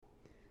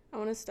I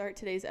want to start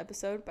today's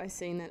episode by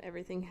saying that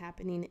everything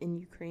happening in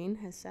Ukraine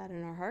has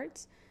saddened our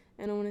hearts,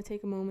 and I want to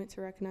take a moment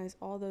to recognize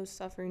all those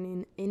suffering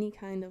in any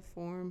kind of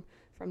form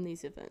from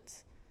these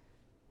events.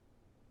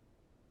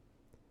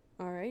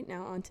 All right,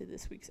 now on to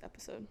this week's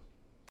episode.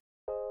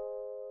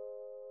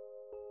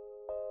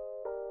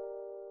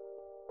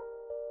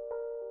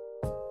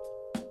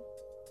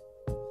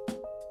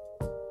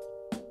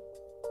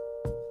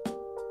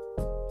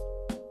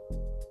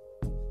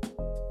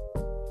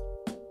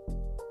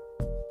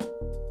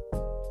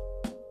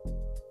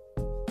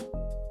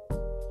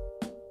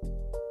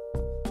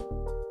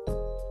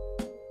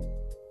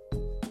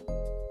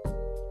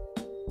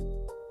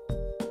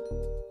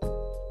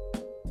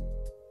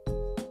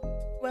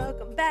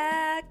 Welcome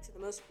back to the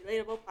most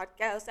relatable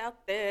podcast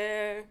out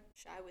there.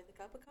 Shy with a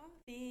cup of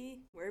coffee.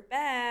 We're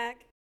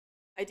back.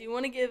 I do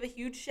want to give a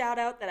huge shout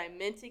out that I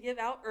meant to give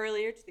out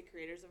earlier to the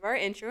creators of our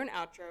intro and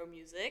outro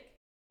music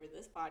for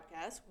this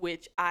podcast,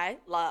 which I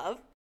love.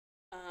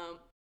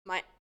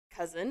 My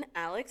cousin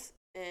Alex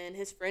and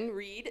his friend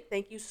Reed,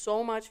 thank you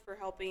so much for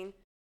helping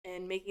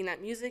and making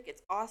that music.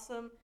 It's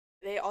awesome.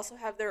 They also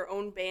have their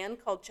own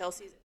band called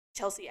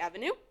Chelsea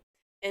Avenue.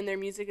 And their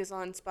music is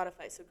on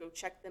Spotify, so go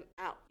check them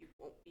out. You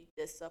won't be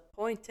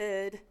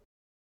disappointed.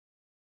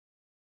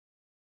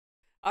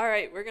 All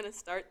right, we're going to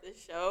start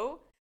this show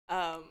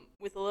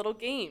with a little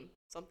game,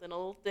 something a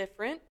little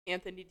different.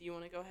 Anthony, do you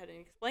want to go ahead and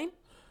explain?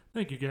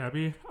 Thank you,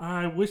 Gabby.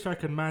 I wish I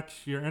could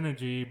match your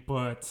energy,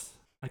 but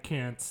I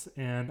can't,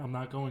 and I'm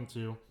not going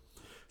to.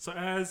 So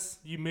as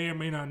you may or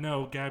may not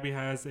know, Gabby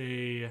has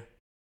a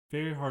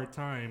very hard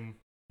time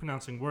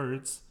pronouncing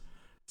words.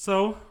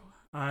 So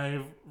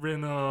I've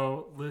written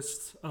a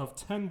list of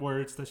 10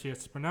 words that she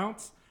has to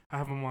pronounce. I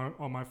have them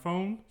on my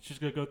phone. She's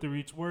going to go through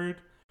each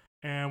word,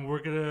 and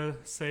we're going to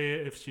say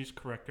if she's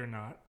correct or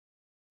not.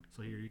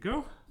 So here you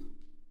go.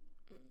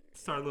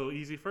 Start a little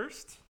easy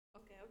first.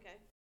 Okay.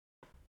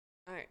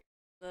 All right.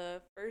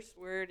 The first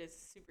word is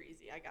super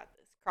easy. I got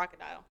this.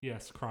 Crocodile.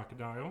 Yes,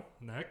 crocodile.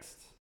 Next.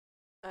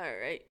 All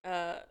right.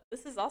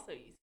 This is also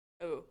easy.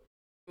 Ooh,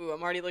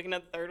 I'm already looking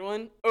at the third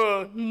one.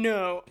 Oh,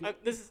 no.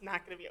 This is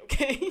not going to be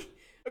okay.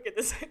 Okay,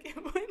 the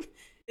second one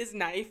is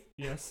knife.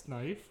 Yes,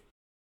 knife.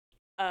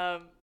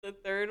 The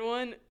third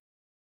one,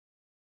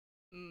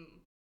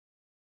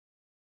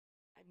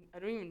 I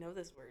don't even know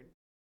this word.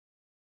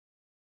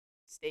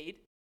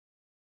 Stayed.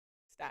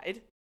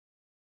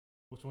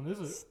 Which one is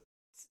it?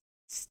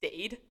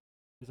 Stayed.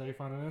 Is that your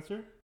final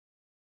answer?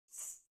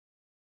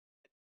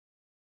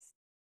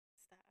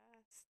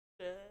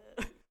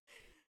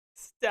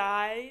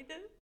 Stayed.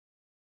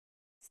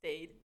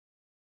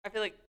 I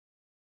feel like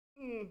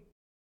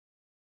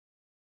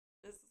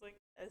this is like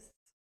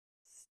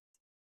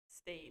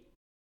stayed.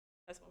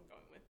 That's what I'm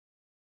going with.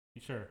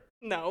 You sure?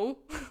 No.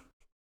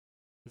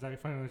 Is that your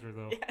final answer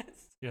though?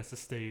 Yes. Yes, it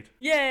stayed.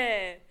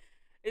 Yeah.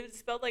 It was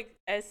spelled like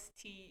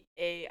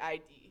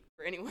STAID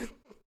for anyone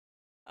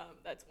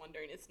that's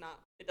wondering. It's not.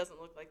 It doesn't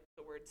look like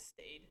the word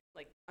stayed.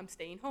 Like I'm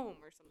staying home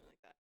or something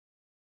like that.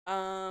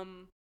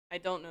 I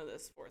don't know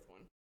this fourth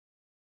one.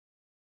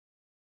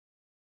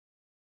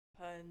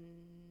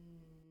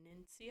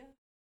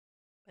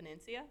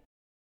 Peninsula?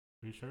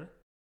 Are you sure?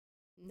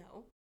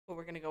 No. But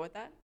we're going to go with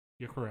that?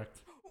 You're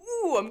correct.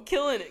 Ooh, I'm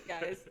killing it,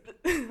 guys.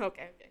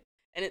 Okay.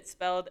 And it's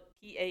spelled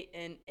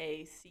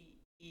Panacea.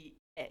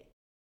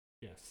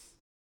 Yes.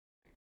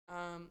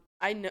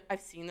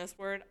 I've seen this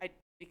word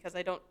because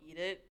I don't eat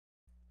it.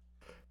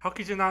 How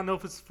could you not know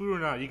if it's food or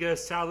not? You get a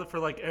salad for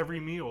like every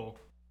meal.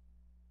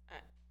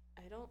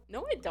 I don't.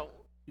 No, I don't.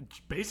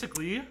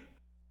 Basically.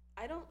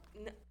 I don't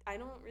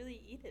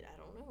really eat it. I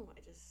don't know. I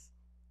just.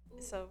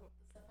 Ooh, so.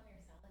 The stuff on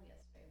your salad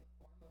yesterday,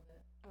 the form of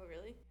it. Oh,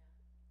 really?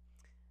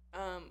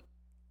 Yeah.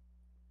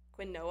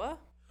 Quinoa?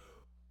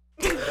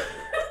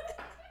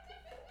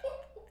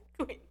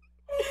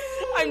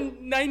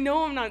 I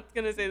know I'm not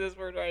going to say this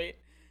word right.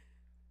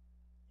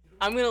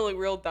 I'm going to look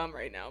real dumb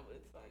right now, but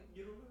it's fine.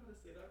 You don't know how to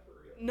say that for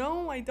real?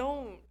 No, I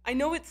don't. I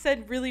know it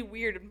said really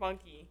weird and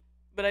funky,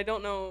 but I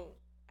don't know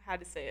how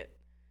to say it.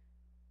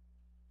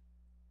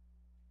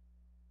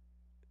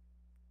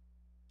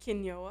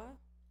 Quinoa?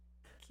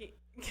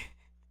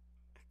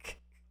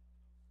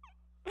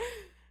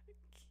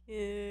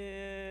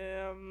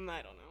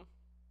 I don't know.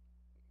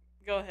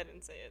 Go ahead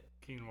and say it.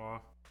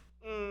 Quinoa.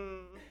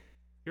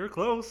 You're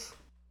close.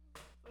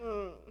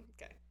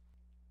 Okay.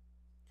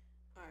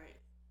 All right.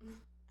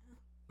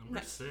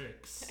 Number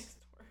 6. Next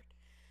word.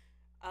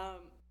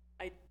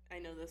 I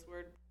know this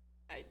word.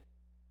 I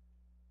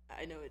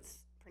know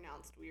it's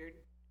pronounced weird.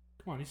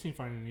 Come on, you seen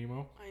Finding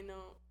Nemo. I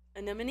know.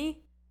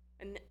 Anemone?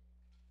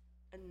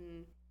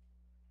 Anemone.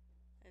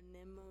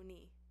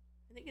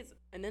 I think it's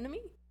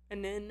anemone?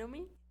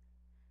 Anemone?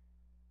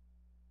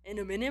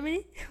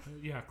 Anemone?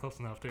 Yeah, close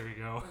enough. There you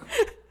go.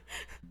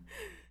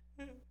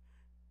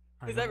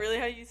 Is that really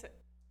how you say?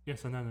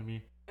 Yes,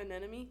 anemone.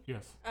 Anemone?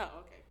 Yes. Oh,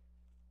 okay.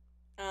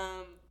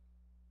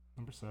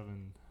 Number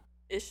 7.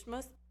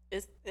 Ishmas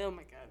is. Oh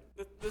my god,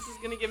 this is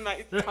gonna get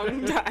my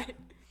tongue tied.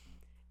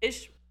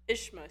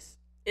 Ishmas.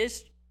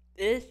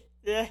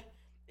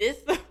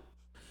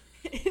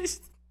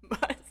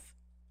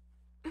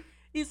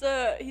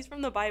 He's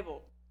from the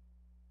Bible.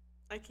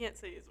 I can't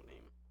say his name.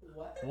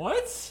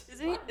 What?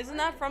 Isn't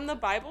that from the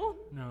Bible?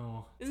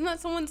 No. Isn't that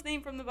someone's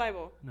name from the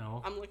Bible?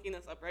 No. I'm looking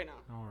this up right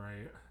now. All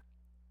right.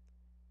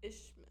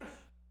 Ishmael.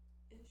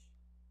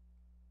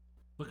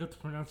 Look up the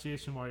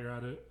pronunciation while you're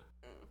at it.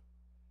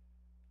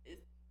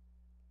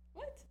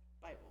 What?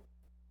 Bible.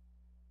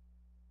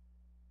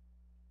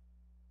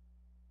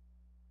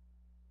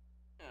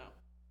 Oh.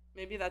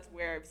 Maybe that's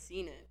where I've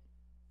seen it.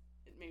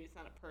 Maybe it's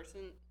not a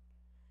person.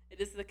 It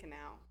is the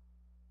canal.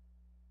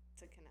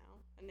 It's a canal.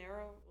 A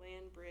narrow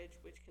land bridge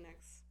which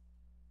connects.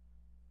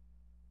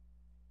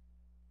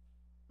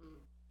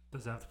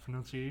 Does that have the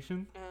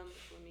pronunciation?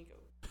 Let me go.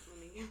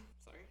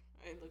 Sorry.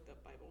 I looked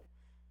up Bible.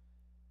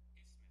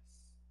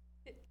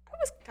 I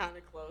was kind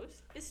of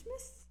close.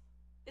 Isthmus?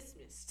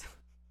 Isthmus.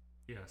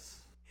 Yes.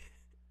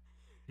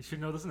 You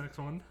should know this next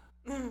one.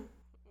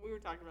 We were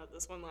talking about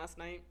this one last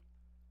night.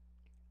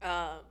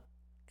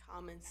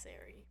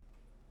 Commissary.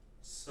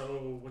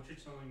 So what you're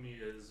telling me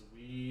is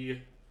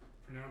we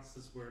pronounced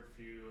this word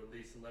for you at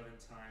least 11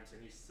 times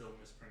and you still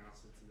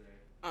mispronounced it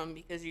today.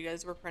 Because you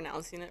guys were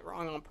pronouncing it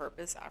wrong on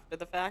purpose after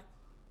the fact,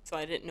 so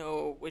I didn't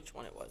know which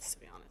one it was, to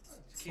be honest.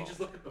 Can you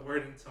just look at the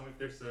word and tell me if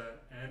there's an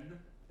N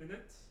in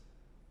it?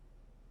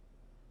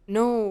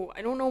 No,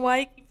 I don't know why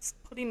he keeps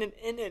putting an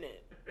N in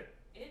it.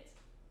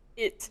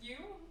 It. You?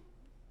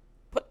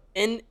 Put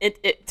in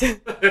it.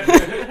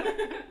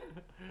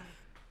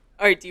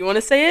 All right, do you want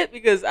to say it?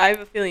 Because I have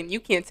a feeling you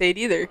can't say it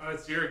either.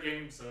 It's your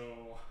game, so...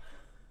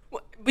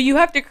 But you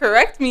have to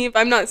correct me if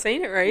I'm not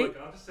saying it right. Look,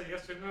 I'll just say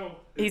yes or no.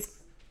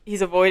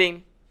 He's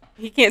avoiding.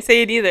 He can't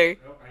say it either.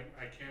 No,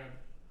 I can't.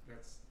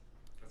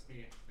 That's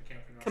me. I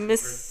can't pronounce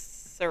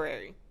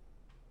Commissary.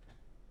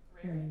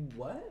 Rare.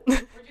 What?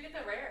 Where'd you get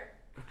the rare?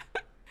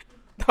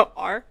 The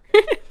R.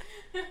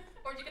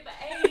 Where'd you get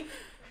the A?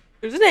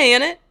 There's an A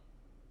in it.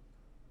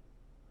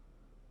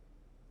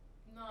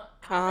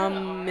 Not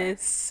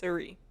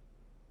Commissary.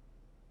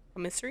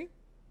 Commissary?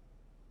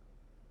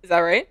 Is that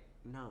right?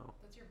 No.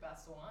 That's your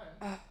best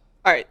one.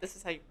 All right, this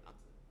is how you pronounce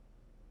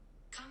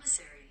it.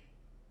 Commissary.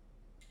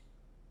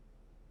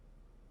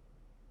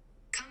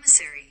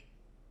 Commissary.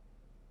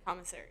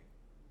 Commissary.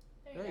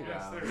 There you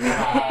Yes, go. there you go.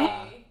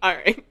 Hey. All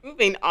right,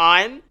 moving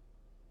on.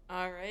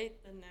 All right,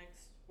 the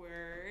next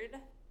word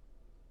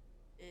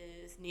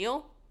is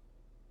Neil.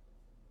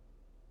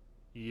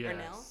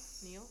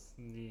 Yes. Neil?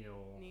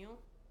 Neil. Neil?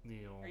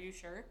 Neil. Are you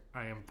sure?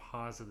 I am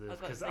positive I was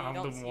about to because say, you I'm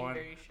don't the seem one.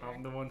 very sure.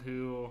 I'm the one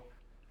who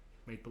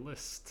made the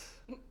list.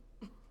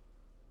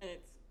 And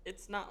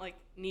it's not like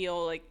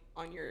Neil like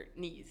on your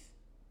knees.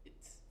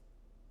 It's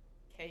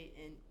Kneel.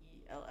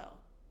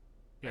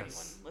 For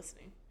Yes. anyone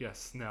listening.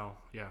 Yes. No.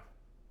 Yeah.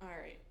 All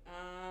right.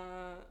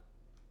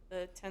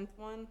 The 10th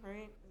one,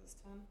 right? Is this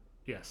 10?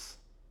 Yes.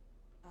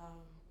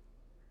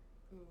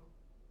 Ooh.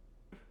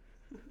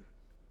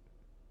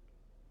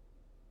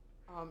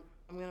 I'm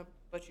gonna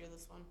butcher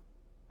this one.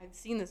 I've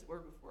seen this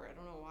word before. I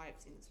don't know why I've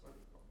seen this word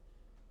before.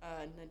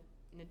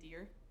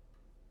 Nadir.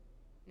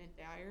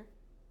 Nadir.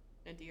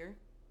 Nadir.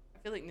 I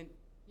feel like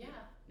Yeah.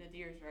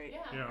 Nadir's right.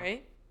 Yeah. Yeah.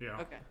 Right? Yeah.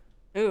 Okay.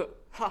 Ooh.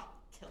 Ha.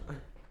 Kill it.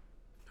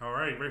 All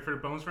right. Ready for the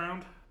bonus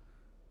round?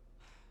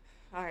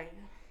 All right.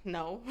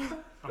 No.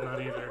 I'm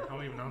not either. I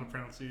don't even know how to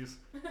pronounce these.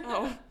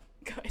 Oh,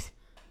 good.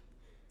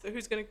 So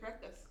who's gonna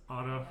correct us?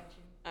 Otto.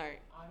 All right.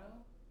 Auto?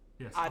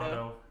 Yes.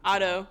 Auto.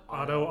 Otto.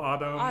 Auto.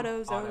 Auto.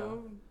 AutoZone.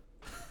 Auto.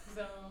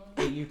 Zone.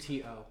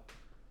 AUTO.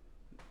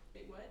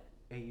 Wait, what?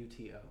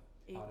 AUTO. Auto.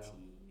 ATU.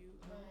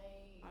 My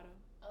Auto.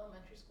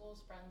 elementary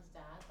school's friend's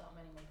dad thought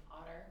my name was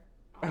Otter.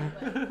 Like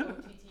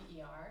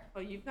OTTER. Oh,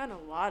 you've got a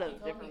lot He of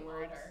called different me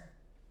words. Otter.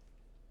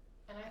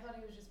 And I thought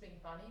he was just being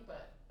funny,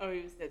 but Oh,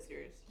 he was dead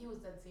serious. he was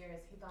dead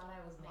serious. He thought I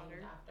was named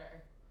Otter?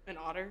 after An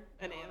otter?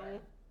 An an otter.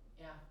 animal?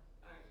 Yeah.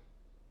 Alright.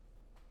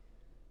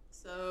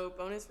 So,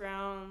 bonus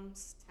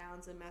rounds,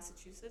 towns in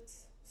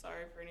Massachusetts.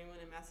 Sorry for anyone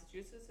in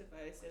Massachusetts if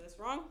I say this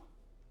wrong.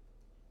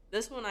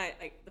 This one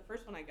the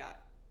first one I got.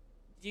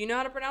 Do you know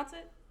how to pronounce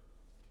it?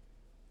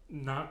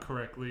 Not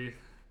correctly.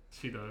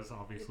 She does, I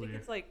obviously. think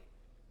it's like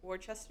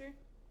Worcester?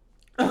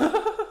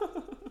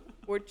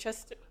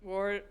 Worcester?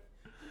 Worcester?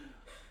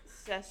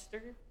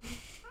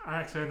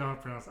 Actually, I know how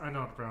to pronounce. I know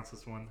how to pronounce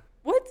this one.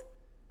 What?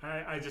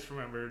 I just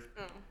remembered.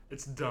 Oh,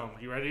 It's dumb.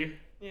 You ready?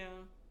 yeah.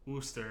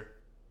 Worcester.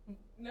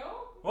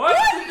 No? What?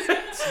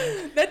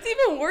 That's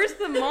even worse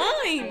than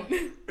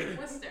mine.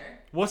 Worcester.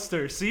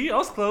 Worcester. See, I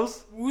was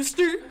close.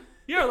 Worcester?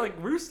 Yeah, like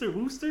rooster,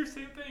 Worcester,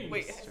 same thing.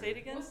 Wait, say it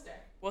again. Worcester.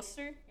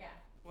 Worcester? Yeah.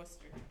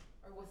 Worcester.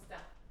 Or Worcester.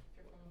 If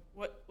you're from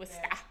What?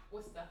 Worcester? there.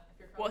 Worcester. If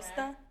you're from Worcester?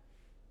 there.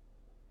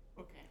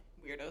 Okay,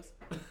 weirdos.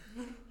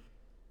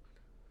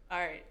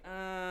 Alright,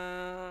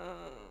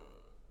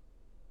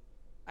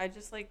 I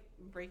just like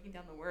breaking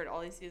down the word.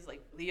 All I see is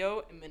like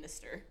Leo and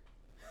minister.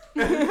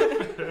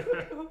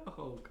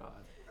 Oh God.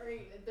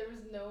 Alright, there's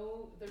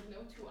no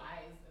two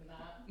I's in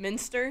that.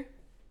 Minster?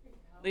 No,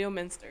 Leo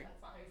Minster.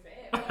 That's not how you say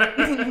it.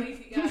 But at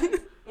least you got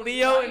what's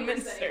Leo what and you were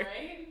Minster. saying,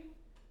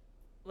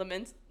 right?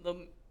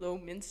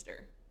 Lominster.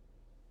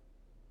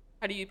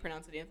 How do you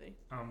pronounce it, Anthony?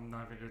 I'm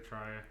not gonna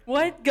try.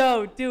 What?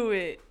 Go do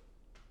it.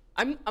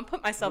 I'm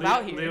putting myself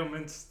out here.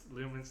 Leominster.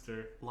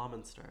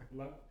 Leominster.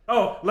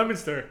 Oh, Leominster.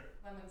 Leominster.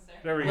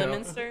 There we go.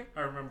 Leominster.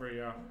 I remember,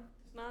 yeah.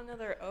 There's not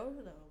another O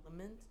though.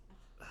 Lemon.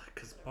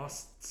 Because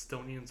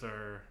Bostonians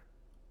are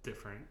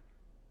different.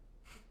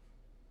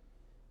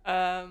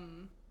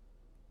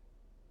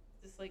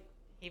 Just like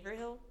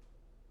Haverhill.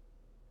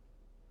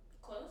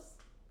 Close.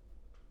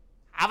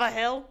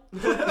 Haverhill.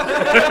 What's your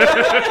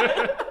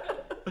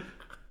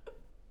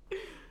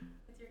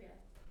guess?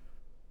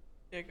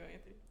 There you go,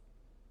 Anthony.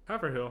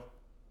 Haverhill.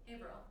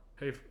 Haverhill.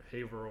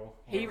 Haverhill.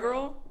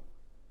 Haverhill.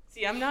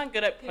 See, I'm not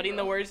good at putting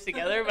the words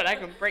together, but I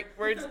can break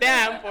words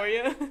down for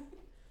you.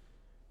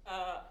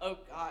 Oh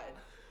God.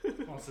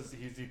 Oh, it says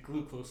easy.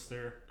 Glucose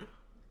there.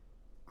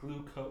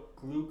 Glucose.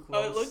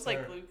 Oh, it looks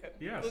like glucose.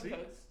 Yeah, glucose. see?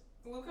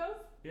 Glucose?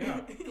 Yeah.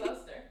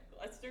 Gloucester.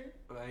 Gloucester.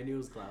 I knew it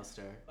was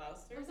Gloucester.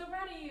 Gloucester. I'm so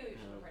proud of you. You should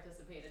have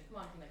participated. Come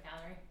on, peanut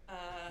gallery.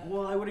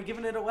 Well, I would have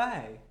given it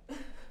away.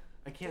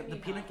 I can't. Did The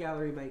he peanut not?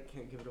 gallery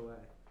can't give it away.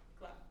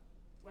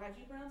 How'd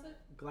you pronounce it?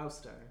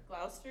 Gloucester.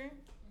 Gloucester.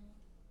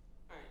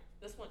 All right,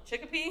 this one,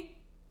 Chicopee.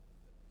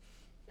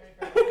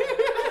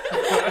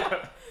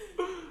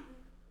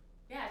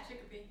 Yeah,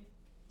 Chicopee.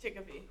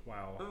 Chicopee.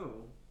 Wow.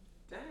 Oh,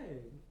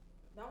 dang.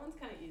 That one's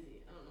kind of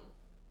easy. I don't know.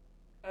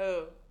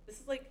 Oh, this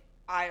is like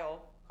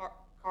Isle. Carl.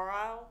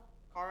 Carl.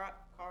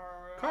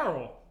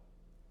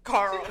 Carl.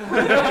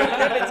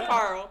 It's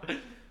Carl. You're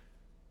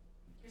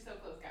so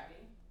close, Gabby.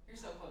 You're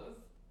so close.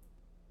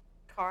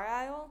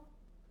 Carlisle.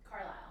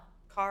 Carlisle.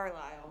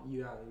 Carlisle.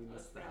 You I was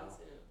missed that.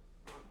 pronouncing it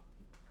wrong.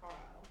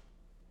 Carlisle.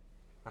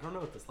 I don't know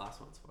what this last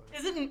one's for.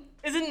 Is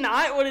it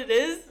not what it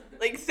is?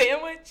 Like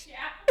sandwich? Yeah.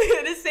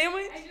 It is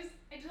sandwich? I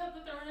just have to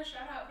throw in a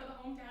shout out for the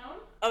hometown.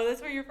 Oh, that's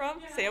where you're from?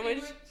 Yeah,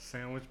 Sandwich?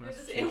 Sandwich, We have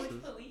the sandwich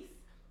Massachusetts. police.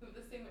 We have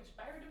the sandwich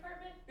fire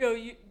department. Yo,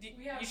 We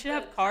have you should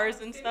have the cars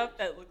town and sandwich. stuff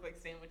that look like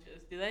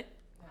sandwiches, do they?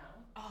 No.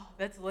 Oh,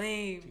 that's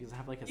lame. Do you guys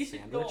have like a You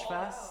should go sandwich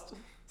all fest?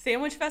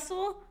 Sandwich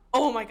festival?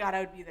 Oh my god, I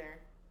would be there.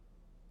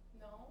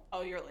 No.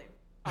 Oh, you're lame.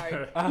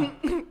 Alright.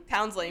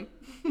 Town's lame.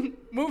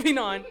 Moving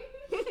on.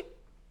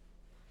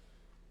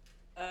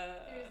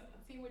 There's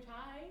Sandwich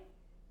High.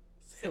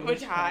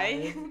 Sandwich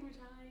High. Sandwich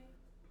High.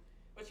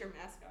 What's your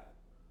mascot?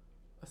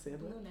 A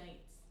sandwich? Blue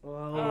Knights.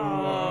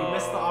 Oh, you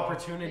missed the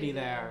opportunity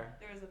there.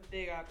 There was a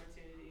big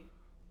opportunity.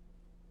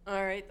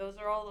 Alright, those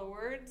are all the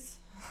words.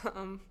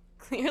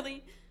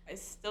 Clearly, I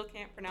still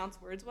can't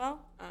pronounce words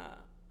well.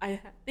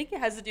 I think it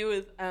has to do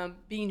with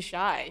being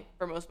shy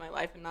for most of my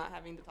life and not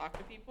having to talk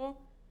to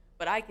people.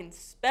 But I can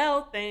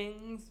spell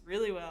things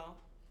really well.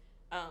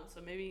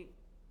 So maybe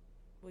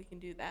we can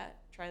do that.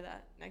 Try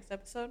that next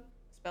episode.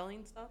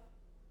 Spelling stuff.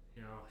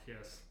 Yeah,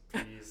 yes,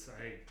 please.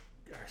 I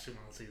actually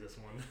want to see this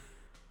one.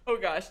 Oh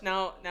gosh,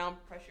 now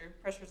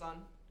pressure's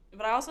on.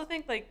 But I also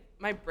think like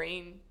my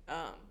brain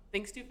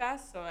thinks too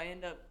fast, so I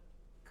end up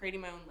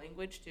creating my own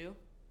language too.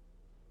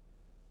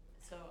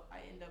 So I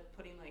end up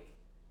putting like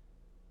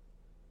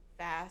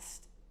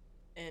fast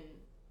and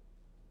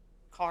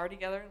car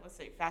together. Let's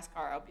say fast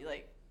car. I'll be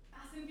like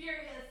Fast and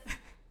Furious.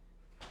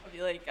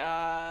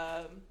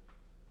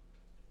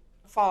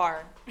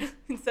 far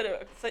instead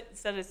of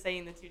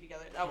saying the two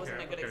together. That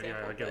wasn't a good example.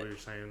 Yeah, I get but, what you're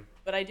saying.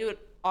 but I do it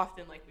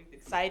often, like with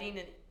exciting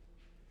and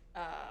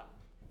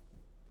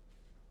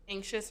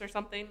anxious or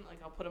something. Like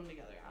I'll put them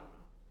together. I don't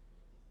know,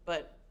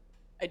 but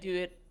I do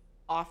it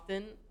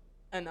often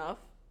enough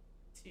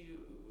to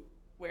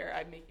where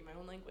I'm making my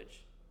own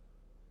language.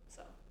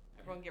 So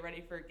everyone get ready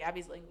for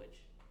Gabby's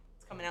language.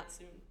 It's coming out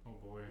soon. Oh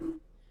boy.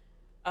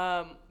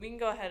 We can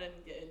go ahead and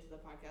get into the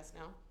podcast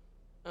now.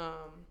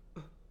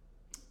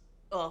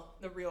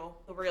 The real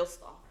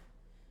stuff.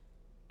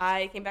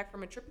 I came back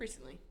from a trip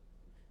recently.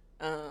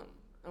 I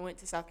went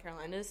to South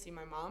Carolina to see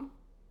my mom,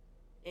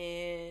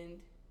 and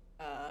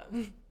I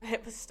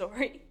have a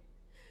story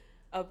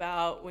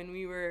about when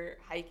we were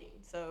hiking.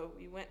 So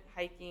we went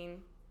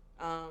hiking.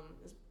 It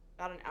was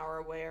about an hour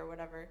away or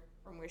whatever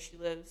from where she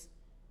lives,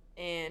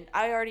 and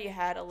I already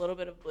had a little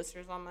bit of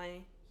blisters on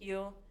my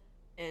heel.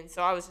 And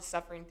so I was just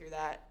suffering through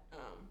that,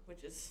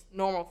 which is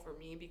normal for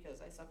me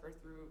because I suffer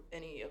through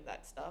any of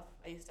that stuff.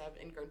 I used to have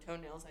ingrown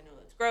toenails. I know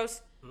that's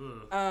gross.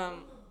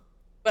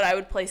 But I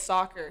would play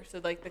soccer. So,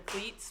 like, the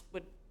cleats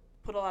would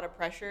put a lot of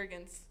pressure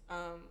against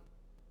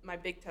my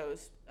big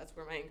toes. That's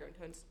where my ingrown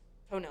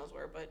toenails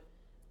were. But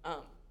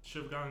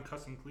Should have gotten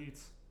custom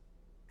cleats.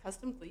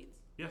 custom cleats?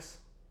 Yes.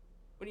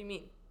 What do you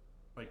mean?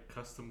 Like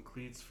custom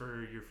cleats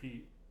for your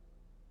feet.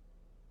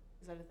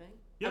 Is that a thing?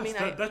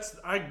 Yes,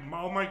 I mean,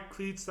 all my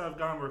cleats that I've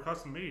gotten were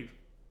custom made.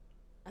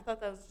 I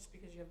thought that was just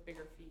because you have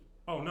bigger feet.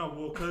 Oh no,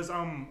 well, cause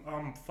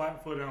I'm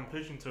flat-footed, I'm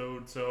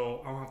pigeon-toed,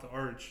 so I don't have to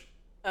arch.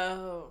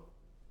 Oh.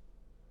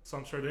 So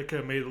I'm sure they could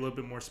have made a little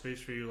bit more space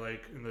for you,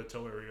 like in the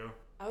toe area.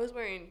 I was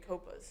wearing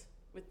copas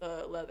with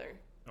the leather.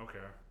 Okay.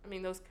 I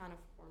mean, those kind of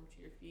form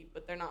to your feet,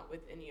 but they're not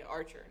with any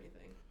arch or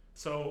anything.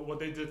 So what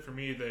they did for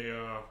me, they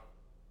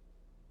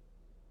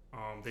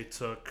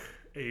took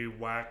a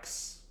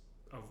wax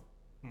of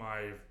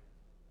my,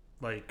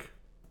 like,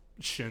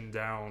 shin Oh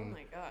down,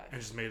 my gosh.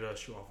 and just made a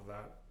shoe off of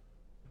that.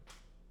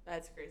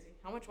 That's crazy.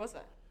 How much was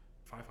that?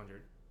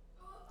 500.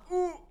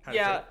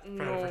 Yeah, Had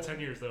no. it for 10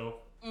 years though.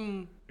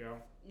 Yeah.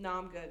 No,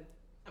 I'm good.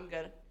 I'm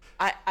good.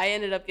 I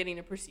ended up getting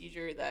a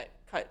procedure that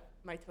cut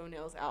my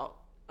toenails out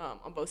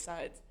on both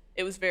sides.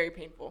 It was very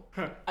painful.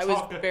 I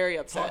was very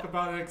upset. Talk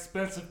about an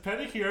expensive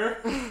pedicure.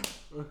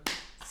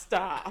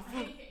 Stop.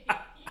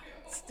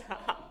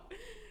 Stop.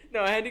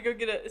 No, I had to go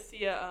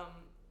see a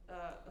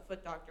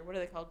foot doctor. What are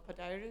they called?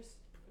 Podiatrist?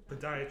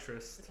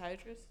 Podiatrist.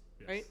 Podiatrist?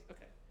 Yes. Right?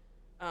 Okay.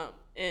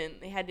 And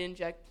they had to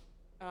inject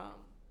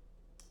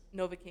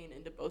Novocaine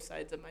into both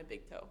sides of my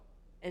big toe.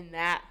 And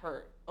that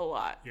hurt a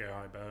lot. Yeah,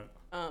 I bet.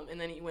 And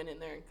then he went in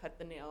there and cut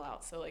the nail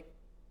out. So, like,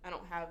 I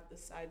don't have the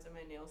sides of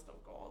my nails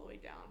don't go all the way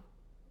down.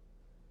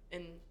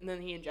 And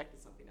then he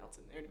injected something else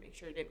in there to make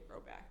sure it didn't grow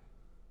back.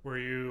 Were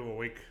you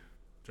awake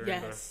during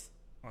Yes.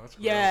 Oh, that's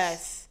gross.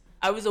 Yes.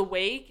 I was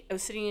awake. I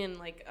was sitting in,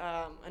 like,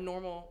 a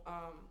normal...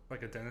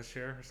 like a dentist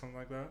chair or something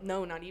like that?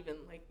 No, not even.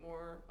 Like,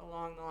 more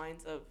along the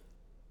lines of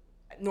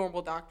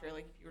normal doctor.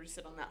 Like, if you were to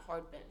sit on that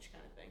hard bench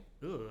kind of thing.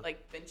 Ugh.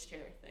 Like, bench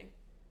chair thing.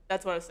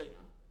 That's what I was sitting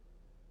on.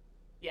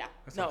 Yeah.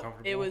 That's no,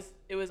 uncomfortable.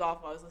 it was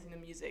awful. I was listening to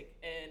music,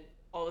 and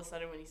all of a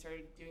sudden when he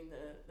started doing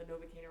the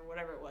Novocaine or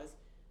whatever it was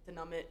to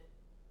numb it,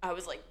 I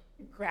was, like,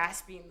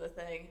 grasping the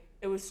thing.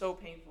 It was so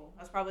painful.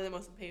 That's probably the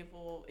most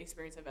painful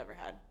experience I've ever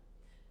had.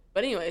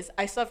 But anyways,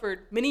 I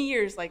suffered many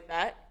years like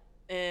that,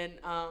 and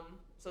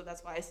so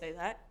that's why I say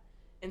that.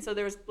 And so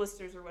there was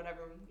blisters or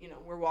whatever, you know,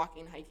 we're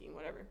walking, hiking,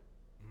 whatever.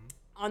 Mm-hmm.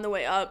 On the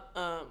way up,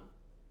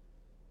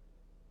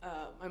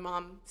 my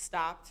mom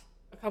stopped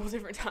a couple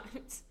different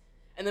times,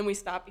 and then we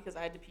stopped because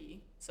I had to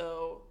pee.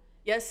 So,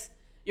 yes,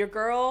 your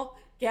girl,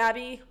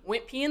 Gabby,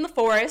 went pee in the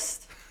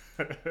forest.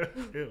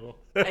 Ew.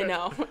 I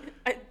know.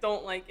 I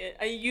don't like it.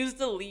 I used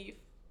to leave.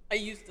 I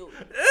used to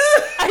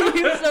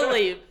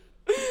leave.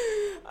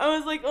 I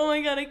was like, oh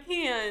my god, I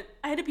can't.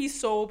 I had to pee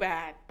so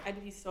bad. And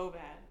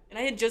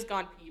I had just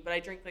gone pee, but I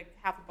drank like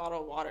half a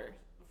bottle of water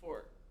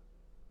before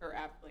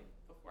I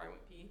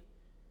went pee.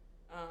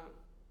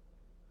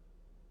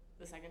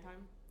 The second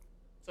time.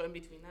 So in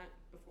between when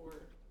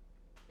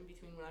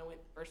I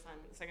went the first time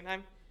and the second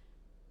time.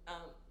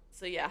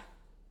 So yeah,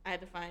 I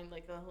had to find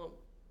like a little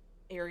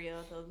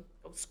area to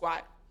go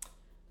squat.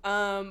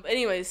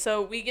 Anyways,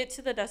 so we get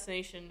to the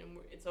destination and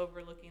it's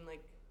overlooking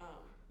like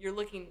you're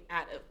looking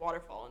at a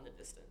waterfall in the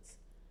distance.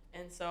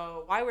 And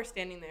so while we're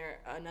standing there,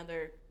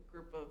 another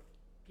group of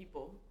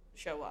people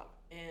show up,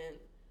 and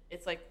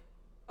it's like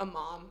a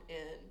mom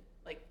and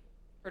like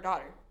her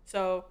daughter.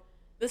 So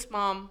this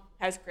mom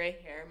has gray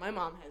hair. My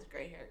mom has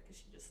gray hair because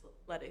she just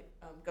let it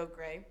go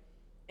gray.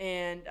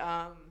 And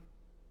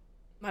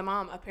my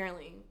mom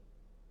apparently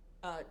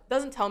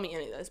doesn't tell me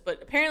any of this,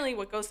 but apparently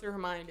what goes through her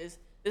mind is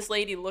this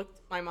lady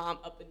looked my mom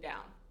up and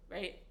down,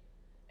 right?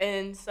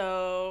 And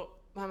so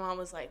my mom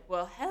was like,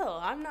 well, hell,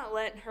 I'm not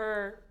letting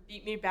her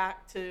beat me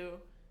back to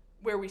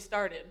where we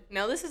started.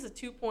 Now, this is a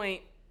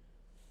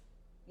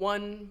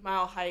 2.1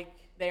 mile hike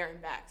there and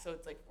back, so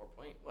it's like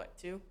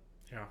 4.2?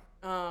 Yeah.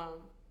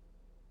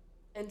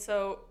 And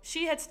so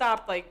she had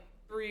stopped like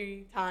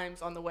 3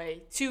 times on the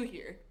way to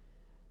here.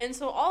 And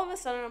so all of a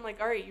sudden, I'm like,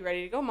 all right, you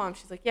ready to go, Mom?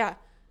 She's like, yeah.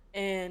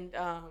 And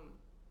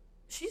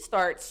she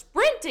starts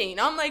sprinting.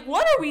 I'm like,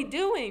 what are we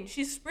doing?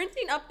 She's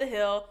sprinting up the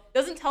hill,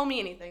 doesn't tell me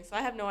anything, so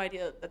I have no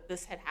idea that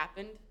this had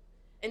happened.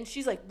 And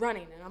she's like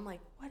running, and I'm like,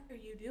 what are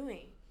you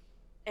doing?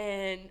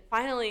 And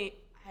finally,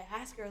 I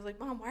asked her, I was like,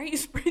 Mom, why are you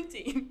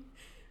sprinting?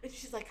 And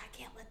she's like, I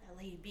can't let that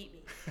lady beat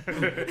me.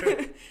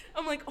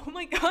 I'm like, oh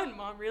my God,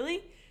 Mom,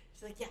 really?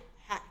 She's like, yeah,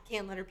 I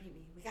can't let her beat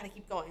me. We got to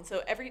keep going.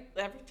 So every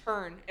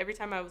turn, every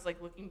time I was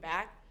like looking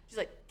back, she's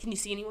like, can you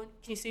see anyone?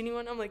 Can you see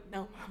anyone? I'm like,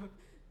 no, Mom.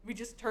 We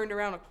just turned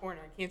around a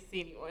corner. I can't see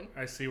anyone.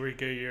 I see where you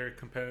get your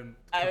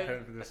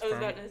competitiveness I was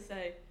about to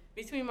say,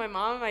 between my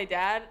mom and my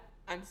dad,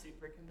 I'm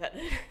super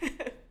competitive.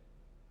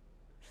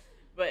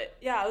 But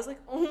yeah, I was like,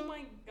 oh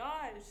my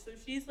gosh. So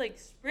she's like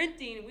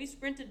sprinting, and we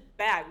sprinted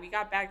back. We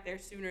got back there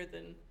sooner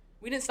than,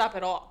 we didn't stop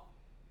at all.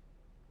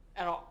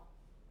 At all.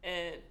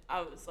 And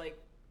I was like,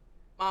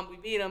 Mom, we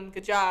beat him.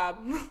 Good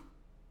job.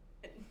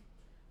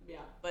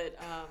 Yeah, but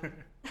I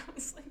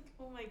was like,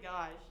 oh my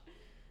gosh.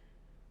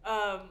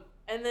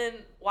 And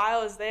then while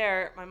I was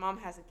there, my mom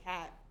has a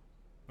cat.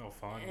 Oh,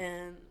 fun.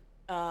 And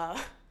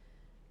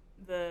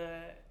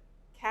the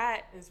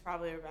cat is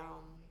probably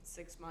around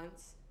 6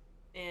 months.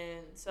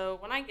 And so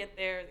when I get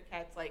there, the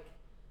cat's like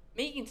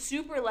making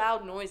super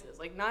loud noises,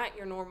 like not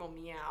your normal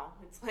meow.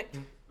 It's like,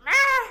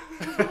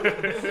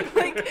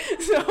 like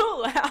so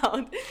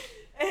loud.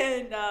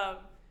 And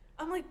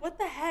I'm like, what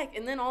the heck?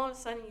 And then all of a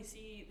sudden you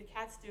see the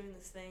cat's doing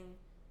this thing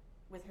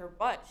with her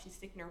butt. She's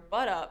sticking her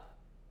butt up,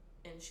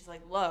 and she's like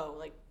low,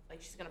 like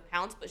she's gonna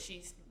pounce, but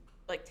she's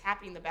like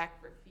tapping the back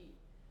of her feet.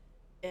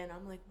 And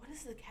I'm like, what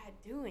is the cat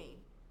doing?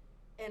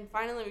 And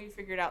finally we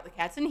figured out the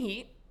cat's in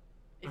heat.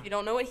 If you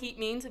don't know what heat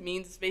means, it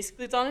means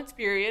it's on its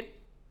period.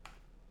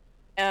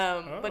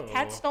 But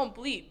cats don't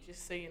bleed,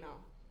 just so you know.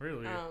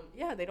 Really?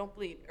 Yeah, they don't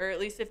bleed. Or at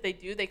least if they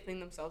do, they clean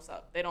themselves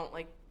up. They don't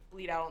like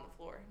bleed out on the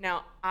floor.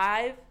 Now,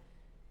 I've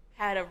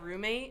had a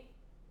roommate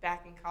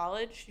back in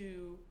college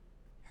who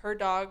her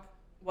dog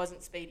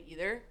wasn't spayed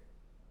either,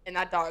 and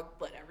that dog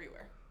bled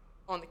everywhere,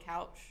 on the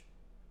couch,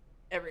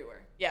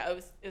 everywhere. Yeah,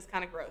 it was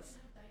kind of gross.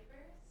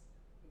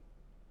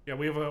 Yeah,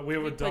 we have a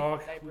put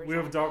dog. diapers We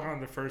have a on dog top.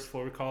 on the first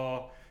floor. We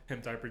call him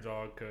Diaper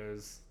Dog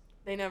because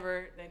They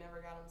never got him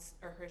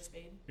or her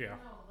spayed. yeah, No,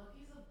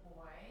 Lucky's a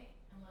boy,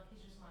 and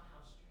Lucky's just not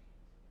house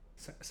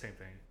trained. same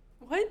thing.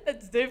 What?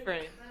 That's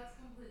different. That's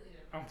completely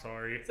different. I'm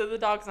sorry. So the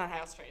dog's not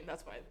house trained.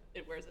 That's why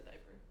it wears a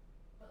diaper.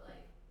 But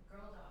like,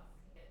 girl dogs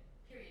can get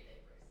period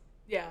diapers.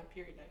 Yeah,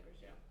 period diapers.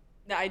 Yeah.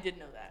 No, I did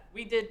know that.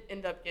 We did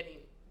end up getting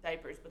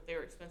diapers, but they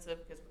were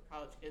expensive because we're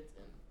college kids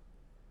and.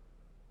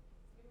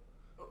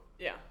 Oh,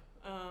 yeah.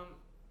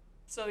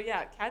 So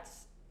yeah,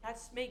 cats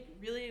make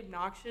really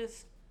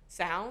obnoxious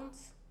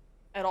sounds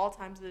at all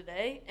times of the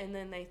day, and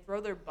then they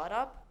throw their butt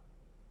up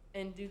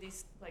and do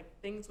these like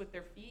things with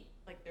their feet,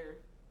 like they're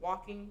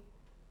walking,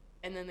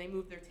 and then they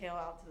move their tail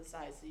out to the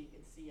side so you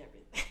can see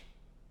everything.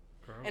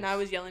 Gross. And I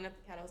was yelling at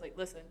the cat. I was like,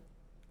 "Listen,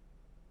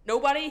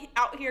 nobody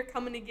out here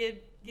coming to give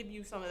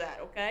you some of that,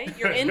 okay?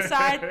 You're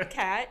inside,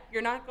 cat.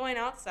 You're not going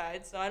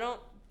outside, so I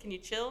don't. Can you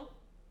chill?"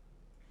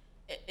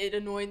 It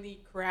annoyed the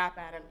crap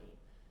out of me,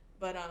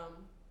 but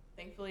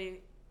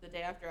thankfully the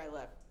day after I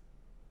left,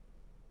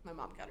 my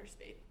mom got her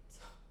spayed,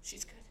 so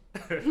she's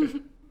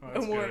good. Oh,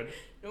 that's good.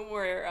 No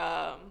more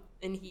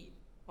in heat.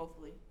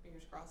 Hopefully,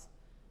 fingers crossed.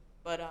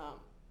 But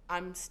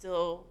I'm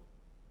still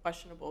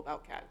questionable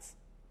about cats.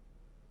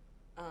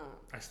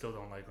 I still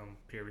don't like them.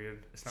 Period.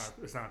 It's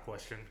not a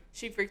question.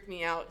 She freaked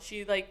me out.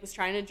 She like was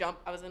trying to jump.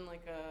 I was in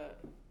like a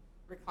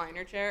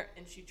recliner chair,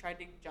 and she tried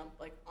to jump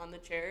like on the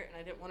chair, and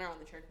I didn't want her on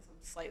the chair because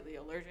I'm slightly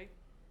allergic.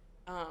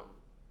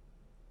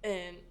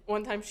 And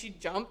one time she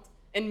jumped,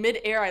 and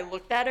midair I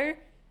looked at her,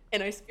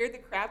 and I scared the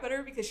crap out of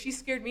her because she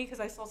scared me because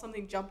I saw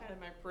something jump out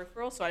of my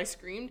peripheral, so I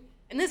screamed,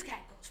 and this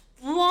cat goes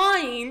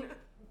flying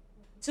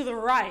to the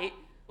right,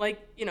 like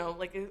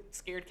a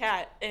scared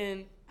cat,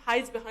 and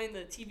hides behind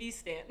the TV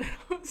stand.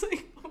 I was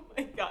like, oh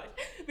my gosh.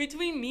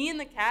 Between me and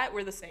the cat,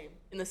 we're the same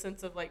in the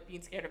sense of like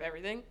being scared of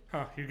everything.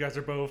 Huh? You guys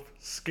are both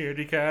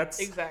scaredy cats.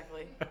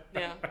 Exactly.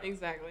 Yeah,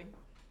 exactly.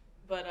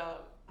 But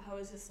I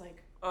was just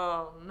like,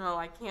 oh no,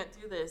 I can't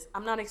do this.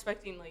 I'm not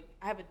expecting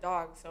I have a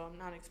dog, so I'm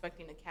not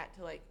expecting a cat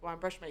to while I'm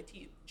brushing my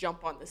teeth,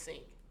 jump on the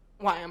sink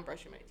while I'm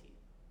brushing my teeth.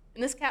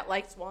 And this cat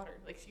likes water.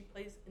 Like she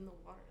plays in the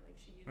water. Like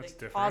she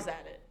That's paws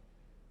different. at it.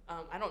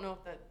 I don't know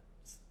if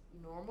that's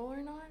normal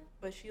or not,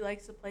 but she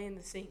likes to play in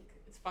the sink.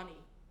 It's funny.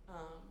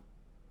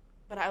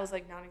 But I was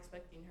not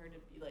expecting her to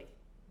be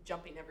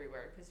jumping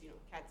everywhere because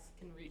cats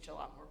can reach a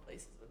lot more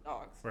places than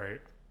dogs. Right.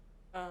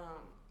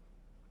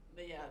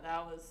 But yeah,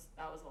 that was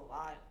a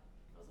lot.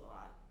 That was a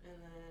lot. And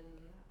then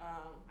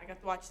I got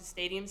to watch the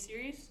Stadium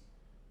series.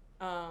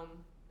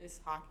 It's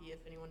hockey, if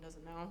anyone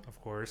doesn't know.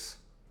 Of course.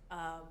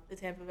 The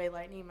Tampa Bay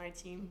Lightning, my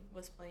team,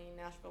 was playing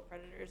Nashville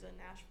Predators in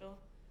Nashville,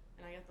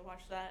 and I got to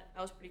watch that.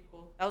 That was pretty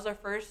cool. That was our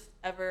first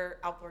ever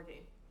outdoor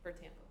game for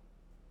Tampa.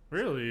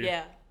 Really?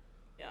 Yeah.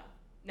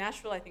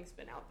 Nashville, I think, has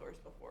been outdoors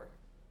before.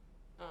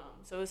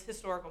 So it was a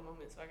historical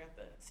moment, so I got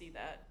to see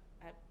that.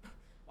 I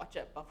watch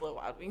at Buffalo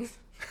Wild Wings.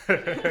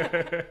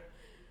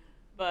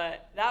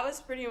 But that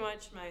was pretty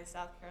much my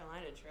South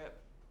Carolina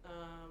trip.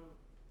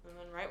 And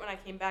then right when I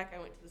came back, I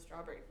went to the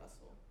Strawberry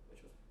Festival,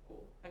 which was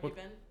cool. Have you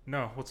been?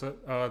 No. What's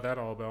that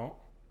all about?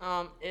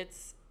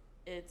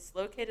 It's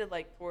located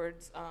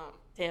towards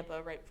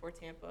Tampa, right before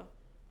Tampa,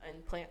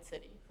 in Plant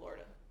City,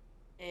 Florida.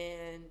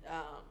 And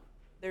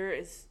there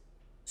is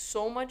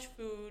so much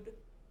food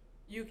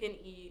you can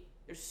eat.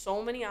 There's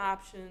so many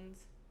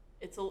options.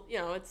 It's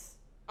it's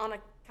on a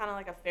kind of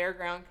like a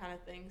fairground kind of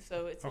thing.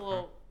 So it's Okay. a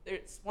little.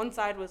 There's one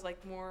side was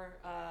more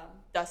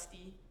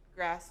dusty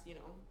grass.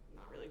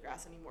 Not really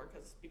grass anymore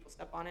because people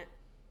step on it.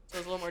 So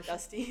it's a little more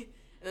dusty.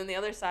 And then the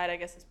other side, I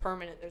guess, is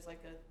permanent. There's a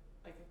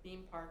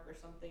theme park or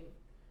something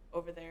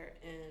over there,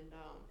 and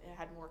it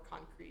had more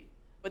concrete.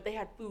 But they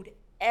had food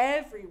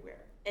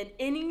everywhere, and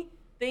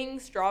anything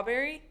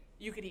strawberry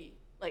you could eat,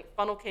 like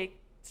funnel cake,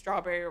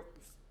 strawberry, or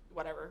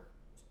whatever,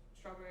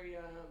 strawberry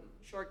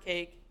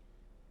shortcake,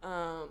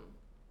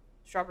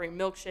 strawberry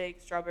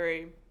milkshake,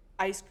 strawberry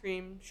ice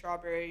cream,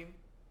 strawberry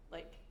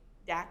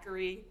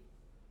daiquiri,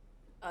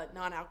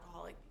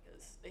 non-alcoholic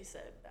because they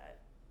said that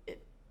if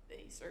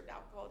they served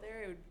alcohol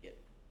there,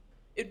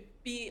 it'd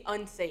be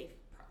unsafe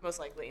most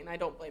likely, and I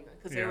don't blame them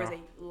because there was a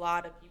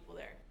lot of people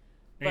there.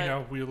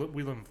 But, we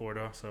live in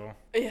Florida, so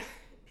yeah,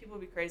 people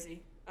would be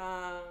crazy.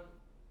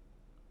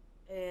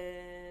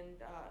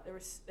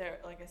 There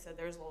like I said,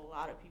 there was a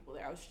lot of people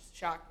there. I was just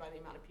shocked by the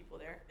amount of people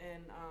there,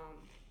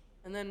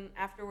 and then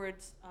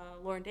afterwards,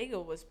 Lauren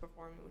Daigle was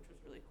performing, which was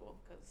really cool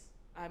because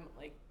I'm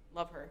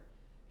love her.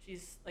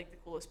 She's the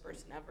coolest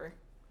person ever.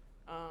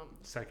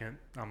 second,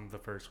 I'm the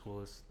first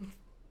coolest. And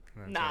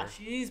that's Nah, her.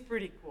 she's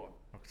pretty cool.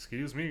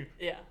 Excuse me.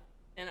 Yeah,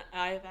 and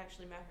I have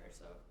actually met her.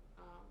 So,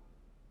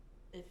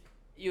 if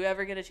you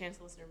ever get a chance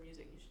to listen to her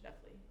music, you should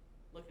definitely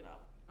look it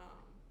up.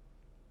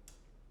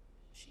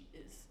 She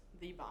is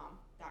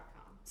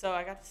thebomb.com. So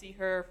I got to see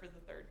her for the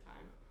third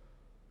time,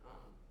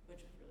 which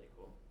was really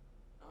cool.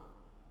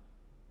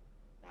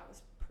 That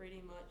was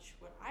pretty much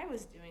what I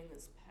was doing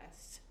this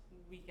past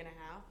week and a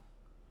half.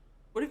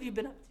 What have you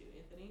been up to,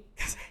 Anthony?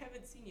 Because I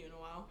haven't seen you in a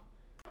while.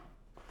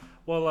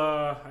 Well,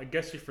 I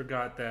guess you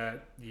forgot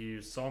that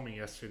you saw me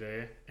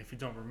yesterday. If you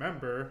don't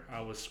remember, I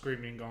was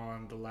screaming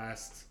on the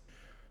last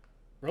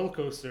roller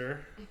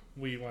coaster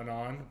we went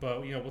on,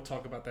 but we'll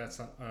talk about that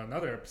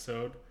another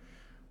episode.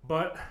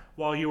 But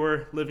while you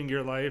were living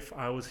your life,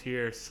 I was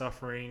here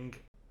suffering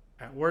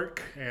at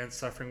work and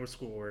suffering with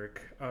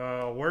schoolwork.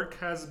 Work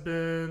has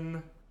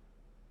been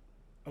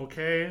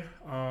okay.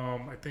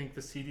 I think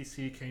the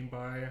CDC came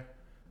by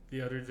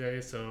the other day,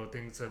 so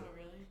things have. Oh,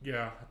 really?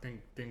 Yeah, I think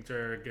things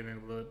are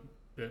getting a little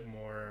bit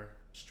more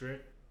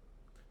strict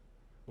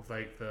with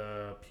like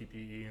the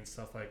PPE and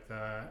stuff like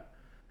that.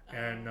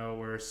 And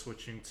we're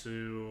switching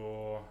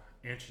to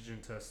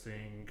antigen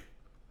testing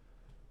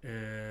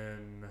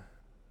in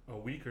a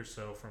week or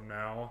so from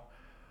now.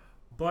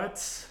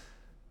 But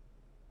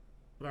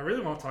what I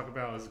really want to talk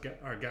about is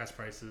our gas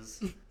prices.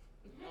 Oh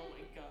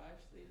my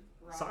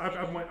gosh. So I've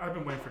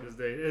been waiting for this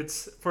day.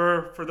 It's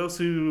for those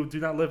who do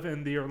not live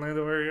in the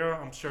Orlando area.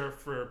 I'm sure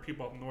for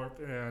people up north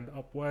and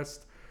up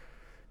west,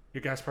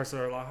 your gas prices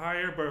are a lot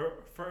higher.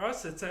 But for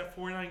us, it's at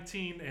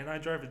 $4.19, and I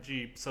drive a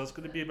Jeep, so it's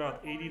going to be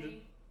about 80 to.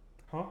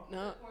 Huh?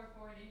 No.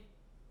 440.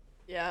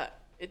 Yeah,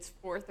 it's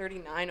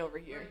 $4.39 over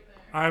here. Right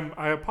there.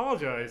 I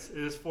apologize. It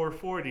is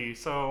 $4.40,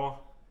 so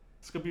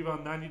it's going to be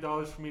about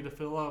 $90 for me to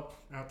fill up.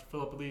 I have to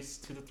fill up at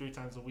least 2 to 3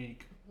 times a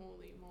week.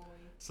 Holy moly.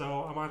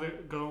 So I'm either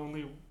going to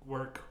only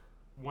work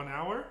 1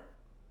 hour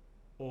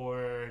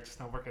or just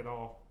not work at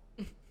all.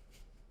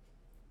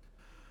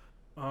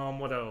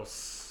 What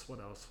else?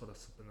 What else have I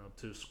been up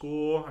to?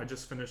 School. I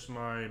just finished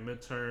my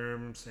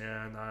midterms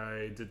and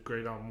I did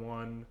great on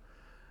one.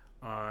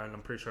 And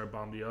I'm pretty sure I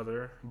bombed the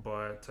other,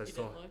 but I You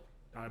still. didn't look?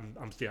 I'm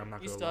not You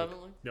gonna still look.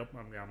 haven't looked? Yep,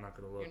 I'm not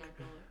gonna look. You're not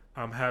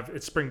gonna look.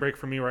 It's spring break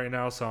for me right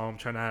now, so I'm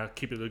trying to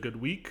keep it a good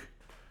week.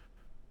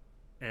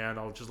 And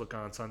I'll just look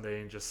on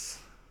Sunday and just,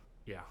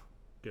 get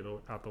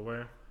out the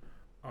way.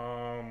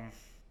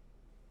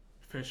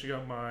 Finishing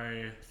up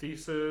my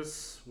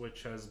thesis,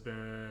 which has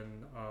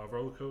been a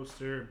roller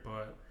coaster,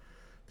 but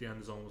the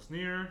end is almost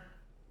near.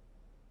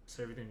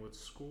 So everything with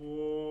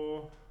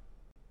school.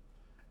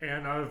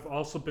 And I've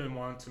also been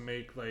wanting to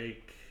make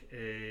like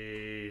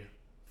a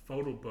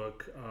photo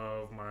book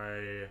of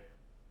my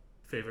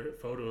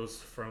favorite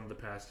photos from the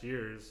past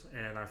years,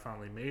 and I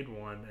finally made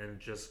one, and it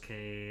just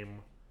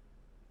came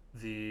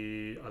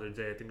the other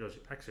day. I think it was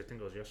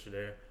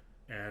yesterday.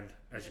 And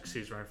as you can see,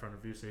 it's right in front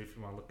of you. So if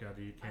you want to look at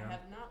it, you I can.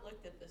 have not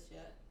looked at this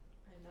yet.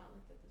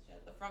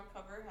 The front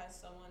cover has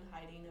someone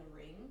hiding a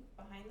ring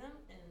behind them,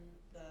 and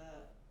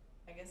the,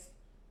 I guess,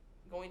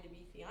 going to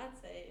be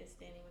fiance is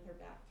standing with her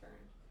back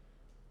turned.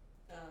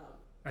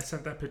 I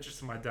sent that picture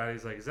to my dad.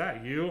 He's like, "Is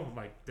that you?" I'm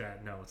like,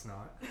 "Dad, no, it's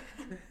not."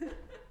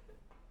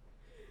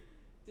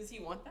 Does he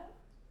want that?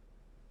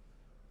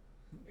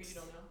 Or you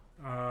don't know?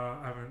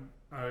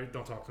 I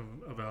don't talk to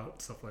him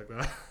about stuff like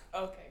that.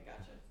 Okay,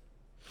 gotcha.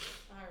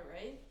 All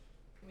right.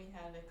 We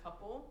had a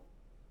couple,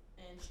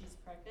 and she's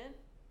pregnant,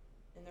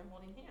 and they're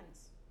holding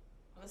hands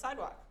on the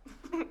sidewalk.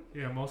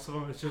 Yeah, most of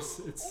them. It's Oh my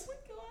gosh! Look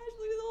at the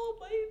little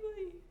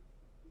baby.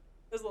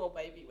 This little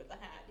baby with the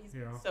hat. He's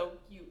so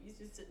cute. He's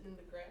just sitting in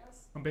the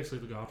grass. I'm basically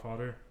the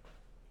godfather.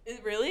 Is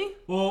it really?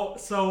 Well,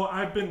 so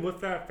I've been with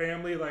that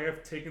family. Like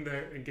I've taken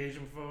their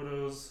engagement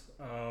photos,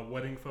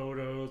 wedding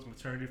photos,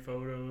 maternity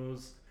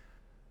photos,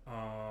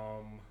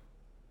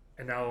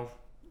 and now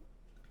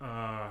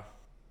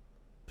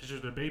pictures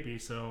of their baby.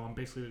 So I'm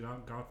basically the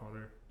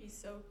godfather. He's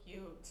so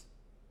cute.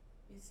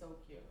 Yeah,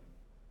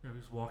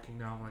 he's walking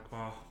now. I'm like,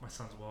 wow, my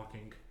son's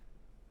walking.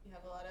 You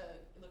have a lot of.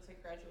 It looks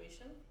like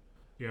graduation.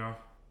 Yeah.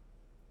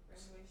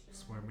 Graduation.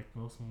 That's where I make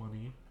most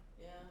money.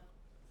 Yeah.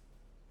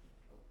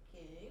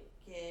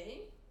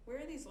 Okay. Where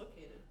are these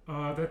located?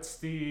 That's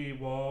the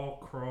wall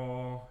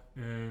crawl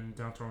in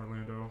downtown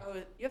Orlando. Oh,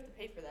 you have to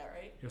pay for that,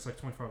 right? Yeah, it's like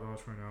 $25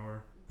 for an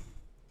hour.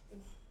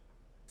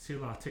 See a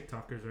lot of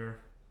TikTokers there.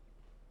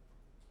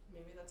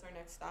 Maybe that's our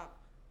next stop.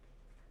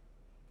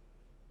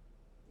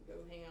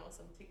 Go hang out with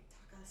some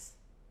TikTokers.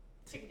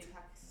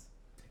 TikToks.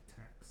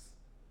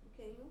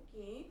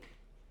 Okay.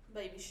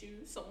 Baby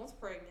shoes. Someone's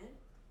pregnant.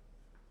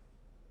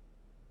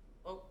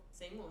 Oh,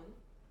 same one.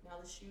 Now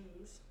the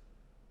shoes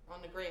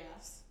on the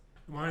grass.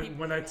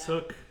 When I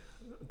took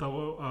the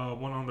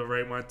one on the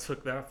right, when I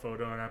took that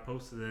photo and I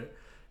posted it,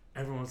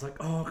 everyone was like,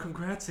 "Oh,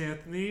 congrats,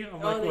 Anthony!"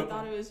 I'm like, they "What?"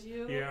 thought it was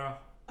you. Yeah.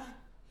 I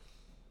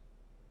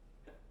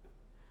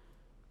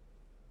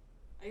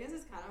guess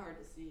it's kind of hard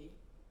to see,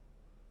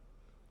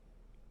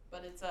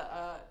 but it's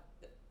the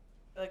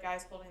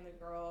guy's holding the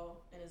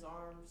girl in his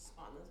arms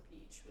on this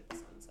beach with the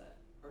sunset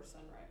or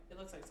sunrise. It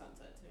looks like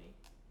sunset to me.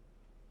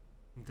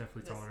 I'm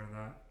definitely taller than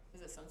that.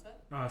 Is it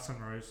sunset?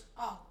 Sunrise.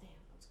 Oh damn,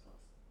 that was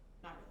close.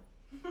 Not really.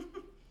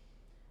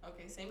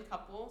 Okay, same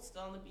couple,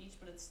 still on the beach,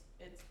 but it's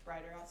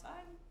brighter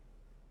outside.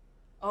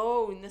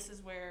 Oh, and this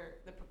is where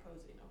the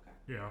proposing. Okay.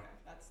 Yeah. Okay,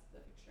 that's the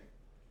picture.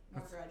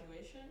 More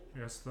graduation.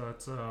 Yes,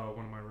 that's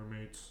one of my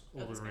roommates,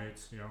 Oh, older this guy?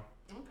 roommates. Yeah.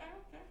 Okay.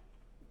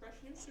 Fresh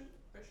new suit.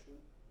 Alright.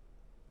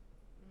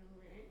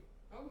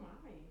 Oh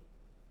my.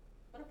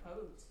 What a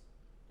pose.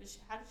 Does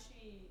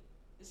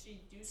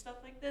she do stuff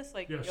like this?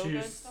 Like Yeah, yoga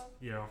and stuff?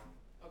 Yeah.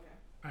 Okay.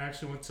 I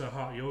actually went to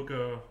hot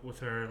yoga with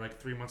her like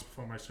 3 months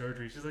before my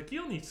surgery. She's like, "You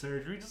don't need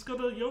surgery, just go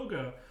to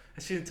yoga."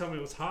 And she didn't tell me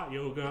it was hot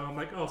yoga. I'm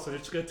like, "Oh, so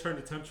it's gonna turn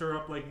the temperature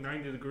up like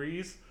 90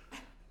 degrees?"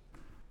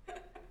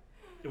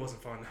 It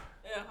wasn't fun.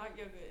 Yeah, hot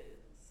yoga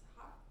is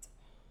hot.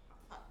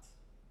 Hot.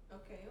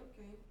 Okay.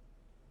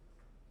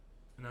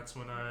 And that's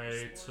when I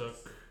Sports.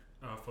 took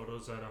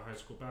photos at a high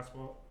school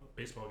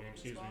baseball game.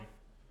 Excuse me.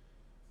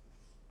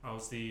 I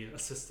was the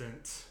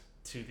assistant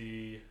to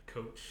the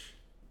coach.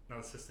 Not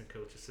assistant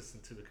coach,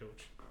 assistant to the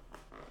coach.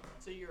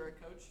 So you're a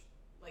coach?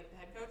 Like the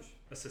head coach?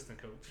 Assistant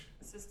coach.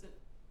 Assistant.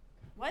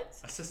 What?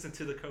 Assistant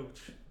to the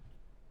coach.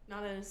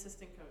 Not an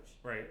assistant coach.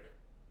 Right.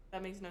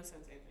 That makes no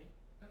sense, Anthony.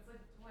 That's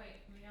like,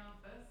 wait, in the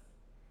office?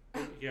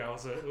 Yeah,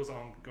 it was an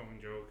ongoing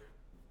joke.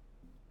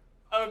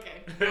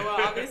 Okay.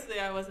 Well, obviously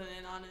I wasn't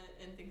in on it,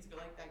 and things go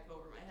like that go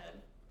over my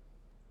head.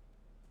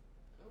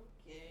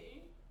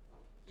 Okay.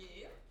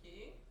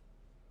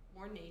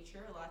 More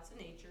nature, lots of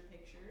nature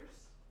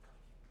pictures.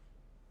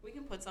 We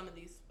can put some of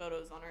these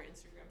photos on our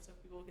Instagram so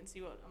people can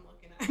see what I'm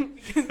looking at.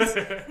 Because,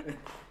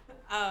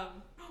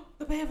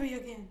 the baby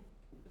again.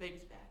 The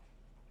baby's back.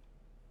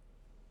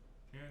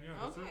 Yeah,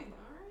 that's Okay, it.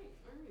 all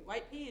right.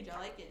 White page, I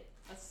like it.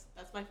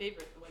 That's my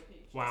favorite, the white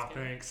page. Wow, Just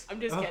kidding. thanks. I'm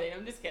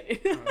just kidding.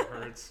 That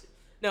hurts.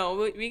 No,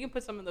 we can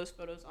put some of those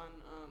photos on.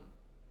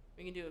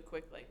 We can do a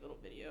quick little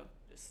video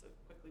just to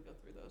quickly go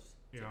through those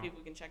so Yeah.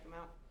 people can check them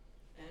out,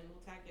 and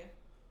we'll tag you.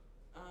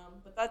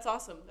 But that's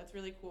awesome. That's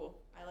really cool.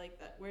 I like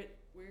that. Where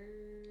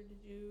did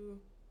you?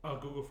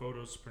 Google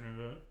Photos printed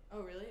it.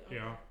 Oh really? Okay.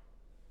 Yeah.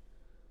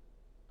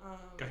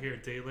 Got here a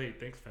day late.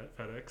 Thanks,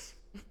 FedEx.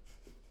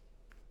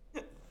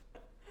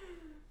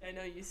 I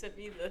know you sent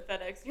me the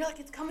FedEx. You're like,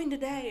 it's coming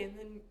today, and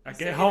then I you get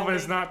sent me home that and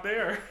it's thing. not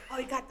there. Oh,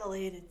 it got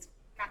delayed. It's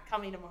not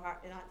coming tomorrow.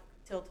 Not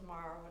till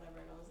tomorrow or whatever.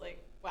 And I was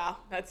like, wow,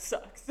 that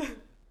sucks.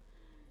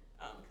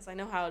 Because I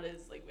know how it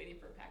is, like waiting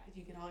for a package.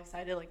 You get all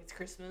excited, like it's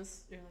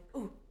Christmas. You're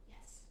like, ooh,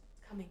 yes,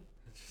 it's coming.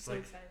 It's So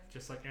excited.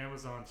 just like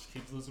Amazon, just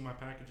keeps losing my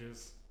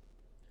packages.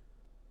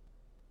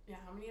 Yeah,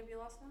 how many have you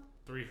lost now?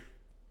 3.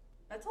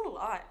 That's a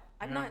lot.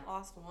 I've Yeah. not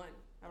lost one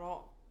at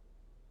all.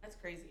 That's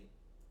crazy.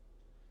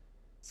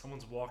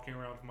 Someone's walking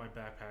around with my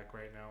backpack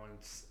right now, and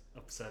it's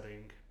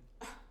upsetting.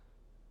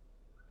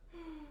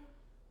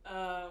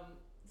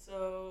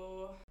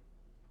 So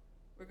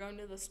we're going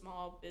to the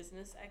Small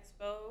Business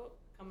Expo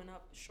coming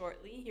up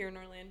shortly here in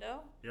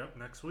Orlando. Yep,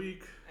 next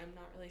week. I'm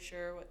not really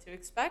sure what to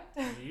expect.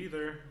 Me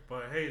either,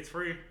 but hey, it's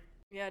free.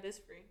 Yeah, it is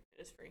free.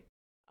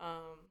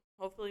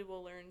 Hopefully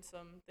we'll learn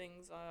some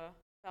things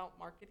about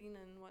marketing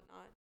and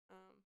whatnot.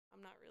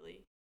 I'm not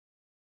really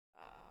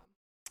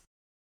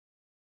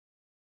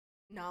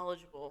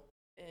knowledgeable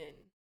in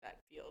that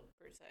field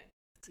per se.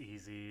 It's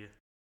easy.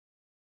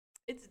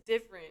 It's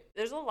different.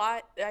 There's a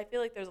lot. I feel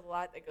like there's a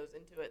lot that goes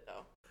into it,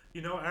 though.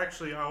 You know,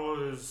 actually,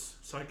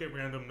 I get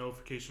random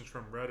notifications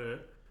from Reddit,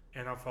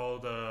 and I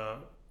followed a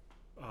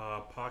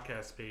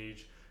podcast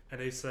page,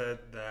 and they said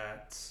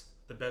that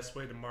the best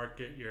way to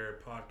market your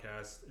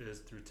podcast is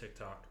through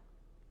TikTok.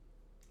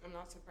 I'm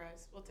not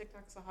surprised. Well,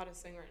 TikTok's the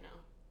hottest thing right now.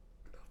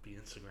 That'll be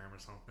Instagram or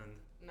something.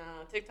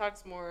 Nah,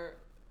 TikTok's more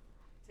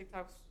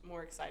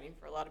exciting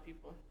for a lot of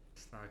people.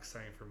 It's not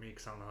exciting for me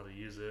because I don't know how to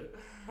use it.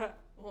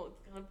 Well,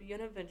 it's gonna be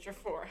an adventure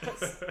for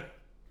us.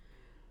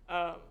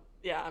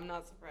 Yeah, I'm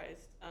not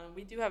surprised.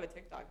 We do have a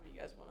TikTok if you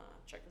guys wanna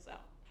check us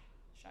out.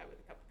 Shy with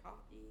a Cup of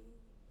Coffee.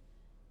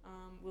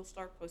 We'll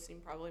start posting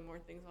probably more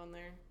things on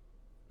there.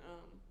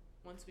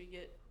 Once we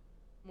get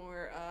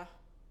more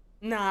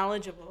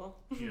knowledgeable.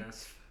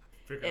 Yes.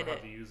 Figure out In how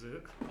it. to use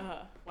it.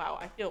 Wow,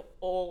 I feel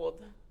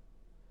old.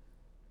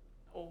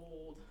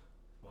 Old.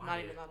 Why? Not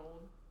even that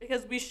old.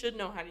 Because we should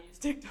know how to use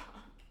TikTok.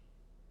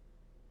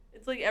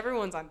 It's like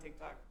everyone's on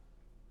TikTok.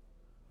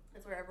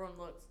 That's where everyone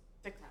looks.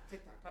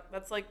 TikTok.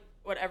 That's like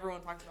what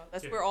everyone talks about.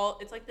 That's where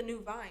it's like the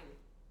new Vine.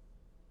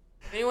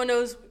 If anyone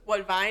knows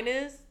what Vine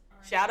is,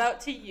 shout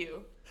out to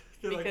you.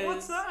 You're like,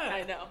 what's that?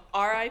 I know.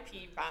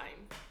 R.I.P.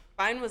 Vine.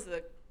 Vine was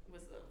the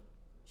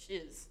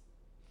shiz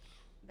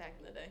back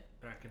in the day.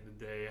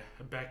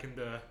 Back in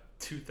the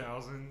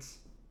 2000s.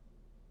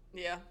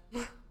 Yeah.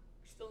 We're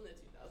still in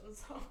the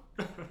 2000s, so.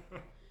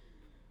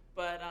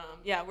 But,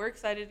 yeah, we're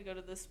excited to go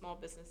to the Small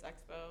Business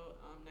Expo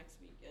next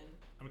weekend.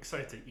 I'm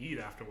excited to eat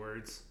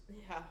afterwards.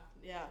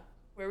 Yeah.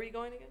 Where are we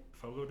going again?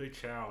 Fogo de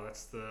Chao.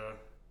 That's the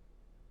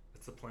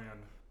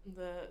plan.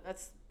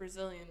 That's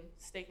Brazilian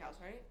steakhouse,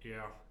 right?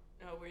 Yeah.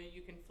 Where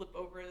you can flip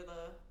over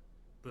the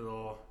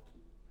Little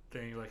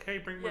thing like, hey,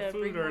 bring more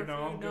bring food or more no,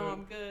 food. I'm good. No,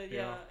 I'm good. Yeah.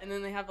 Yeah. And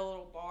then they have a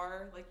little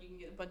bar, like you can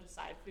get a bunch of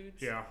side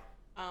foods. Yeah.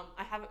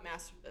 I haven't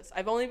mastered this.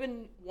 I've only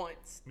been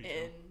once, Me too.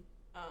 and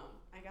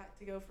I got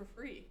to go for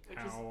free, which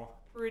is Ow.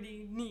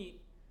 pretty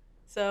neat.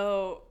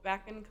 So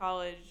back in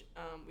college,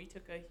 we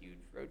took a huge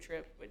road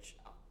trip, which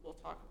we'll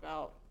talk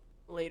about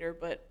later,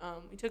 but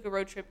we took a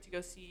road trip to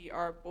go see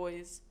our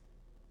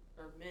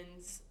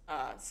men's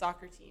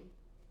soccer team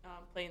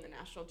play in the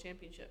national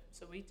championship.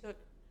 So we took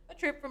a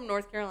trip from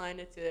North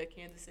Carolina to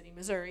Kansas City,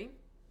 Missouri.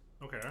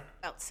 Okay.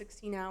 About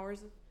 16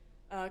 hours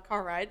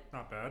car ride.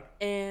 Not bad.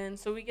 And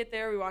so we get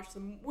there, we watch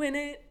them win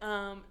it,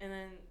 and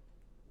then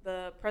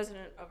the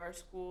president of our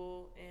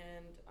school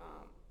and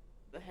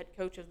the head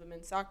coach of the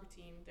men's soccer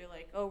team, they're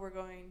like, oh, we're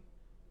going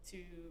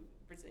to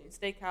Brazilian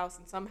Steakhouse,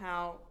 and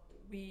somehow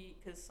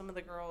because some of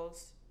the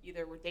girls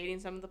either were dating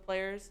some of the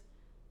players,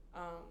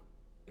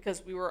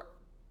 because we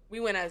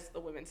went as the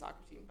women's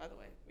soccer team, by the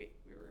way.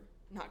 We were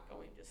not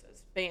going just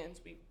as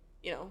fans. We,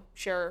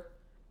 share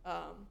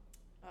a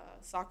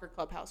soccer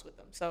clubhouse with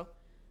them. So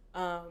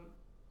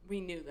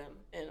we knew them,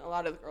 and a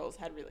lot of the girls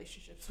had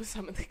relationships with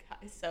some of the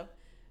guys. So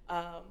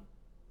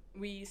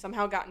we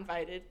somehow got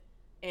invited,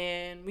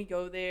 and we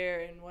go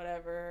there and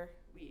whatever.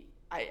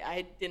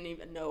 I didn't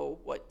even know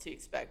what to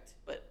expect,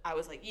 but I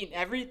was like eating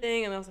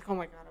everything, and I was like, oh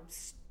my God, I'm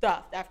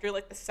stuffed after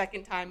like the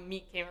second time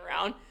meat came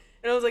around.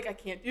 And I was like, I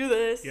can't do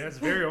this. Yeah, it's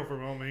very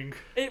overwhelming.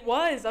 It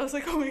was. I was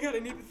like, oh my God, I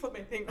need to flip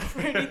my finger for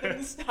anything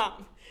to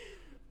stop.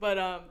 But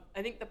I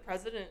think the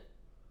president,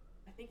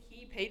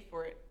 he paid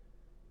for it.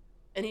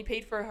 And he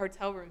paid for our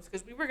hotel rooms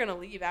because we were going to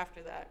leave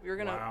after that. We were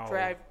going to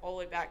drive all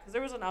the way back because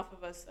there was enough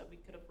of us that we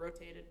could have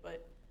rotated.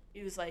 But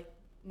he was like,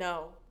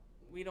 no,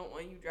 we don't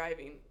want you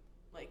driving.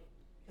 Like,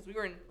 because we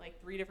were in like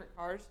 3 different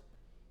cars.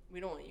 We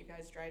don't want you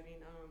guys driving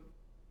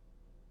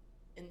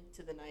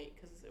into the night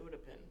because it would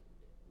have been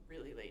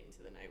really late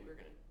into the night. We were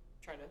going to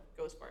try to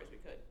go as far as we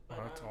could. But,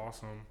 that's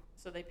awesome.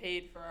 So they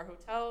paid for our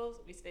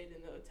hotels. We stayed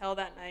in the hotel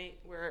that night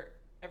where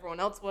everyone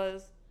else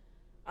was.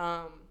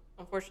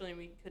 Unfortunately,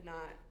 we could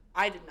not.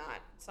 I did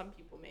not. Some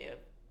people may have.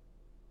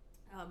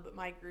 But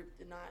my group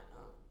did not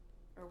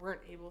or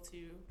weren't able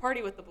to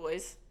party with the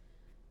boys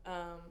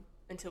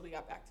until we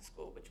got back to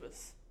school, which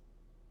was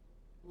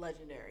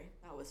legendary.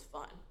 That was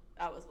fun.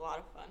 That was a lot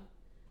of fun.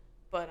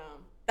 But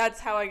that's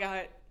how I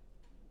got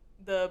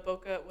the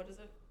Boca, what is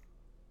it?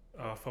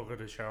 Fogo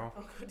de Chao.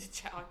 Fogo de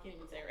Chao. I can't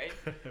even say it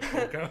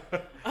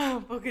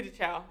right. Boca de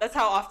Chao. That's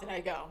how often I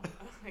go.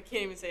 I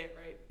can't even say it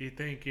right. You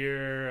think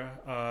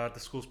the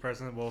school's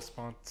president will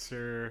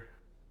sponsor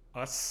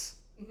us?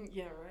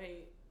 Yeah,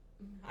 right.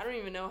 I don't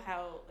even know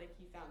how he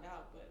found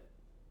out, but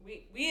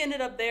we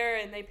ended up there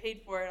and they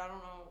paid for it. I don't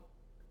know.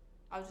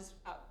 I was just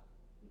out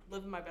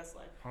living my best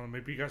life. I don't know,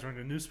 maybe you guys were in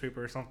the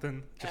newspaper or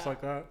something, just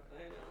like that.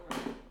 I know, right?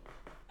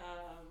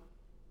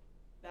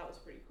 That was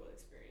a pretty cool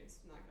experience.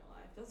 I'm not gonna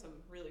lie, I've done some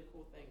really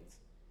cool things,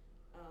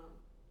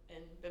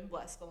 and been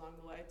blessed along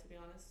the way, to be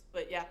honest.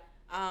 But yeah,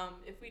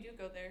 if we do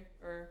go there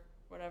or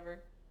whatever,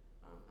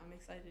 I'm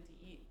excited to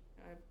eat.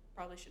 I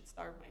probably should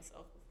starve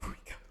myself before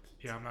we go.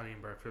 Yeah, I'm not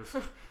eating breakfast.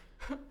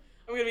 I'm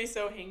gonna be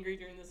so hangry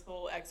during this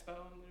whole expo.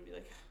 I'm gonna be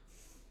like,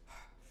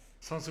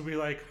 someone's gonna be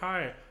like,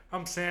 "Hi,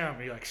 I'm Sam."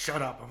 Be like,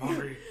 "Shut up, I'm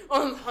hungry."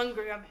 Oh, I'm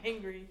hungry. I'm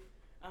hangry.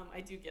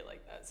 I do get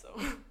like that, so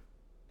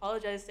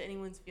apologize to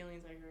anyone's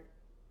feelings I hurt.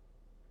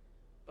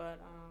 But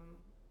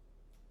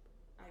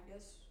I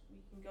guess we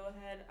can go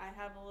ahead. I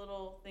have a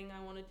little thing I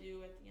want to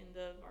do at the end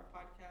of our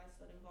podcast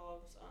that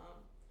involves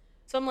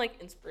some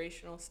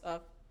inspirational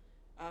stuff.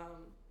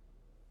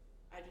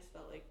 I just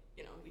felt like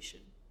we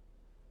should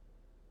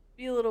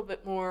be a little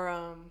bit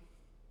more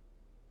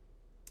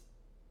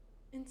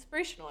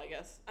inspirational, I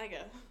guess,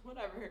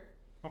 whatever.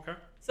 Okay.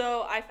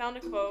 So I found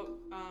a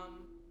quote,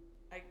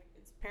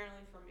 it's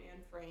apparently from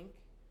Anne Frank,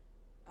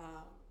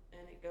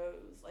 and it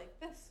goes like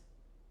this: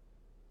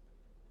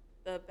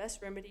 the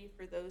best remedy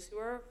for those who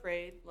are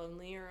afraid,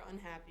 lonely, or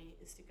unhappy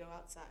is to go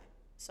outside,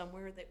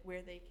 somewhere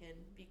where they can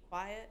be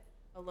quiet,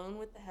 alone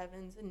with the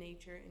heavens and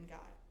nature and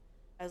God.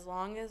 As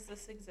long as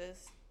this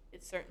exists,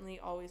 it certainly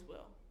always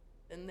will.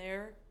 Then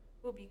there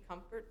will be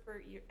comfort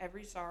for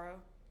every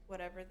sorrow,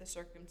 whatever the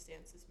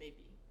circumstances may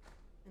be.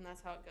 And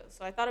that's how it goes.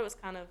 So I thought it was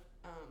kind of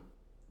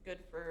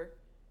good for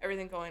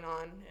everything going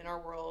on in our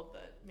world,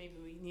 that maybe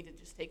we need to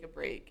just take a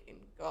break and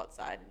go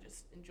outside and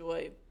just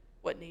enjoy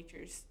what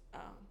nature's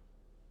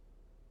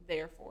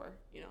there for.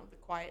 The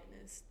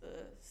quietness,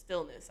 the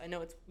stillness. I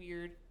know it's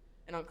weird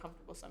and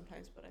uncomfortable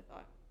sometimes, but I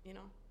thought,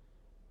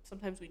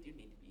 sometimes we do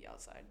need to be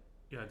outside.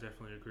 Yeah, I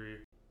definitely agree.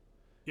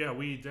 Yeah,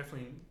 we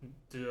definitely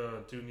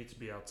do need to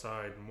be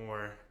outside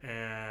more,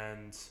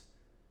 and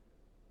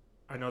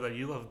I know that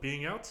you love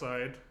being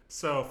outside.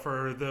 So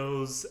for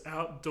those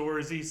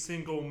outdoorsy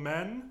single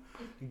men,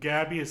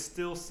 Gabby is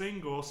still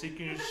single, so you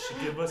can just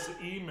give us an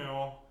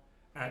email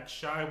at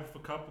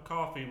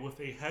shywithacupofcoffee with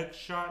a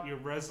headshot, your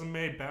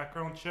resume,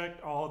 background check,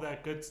 all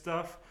that good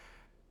stuff,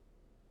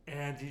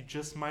 and you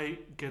just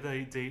might get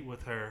a date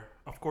with her.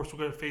 Of course, we're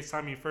going to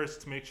FaceTime you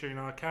first to make sure you're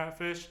not a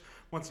catfish.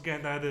 Once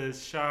again, that is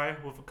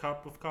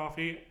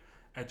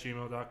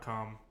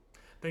shywithacupofcoffee@gmail.com.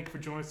 Thank you for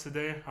joining us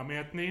today. I'm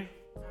Anthony.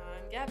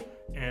 I'm Gabby.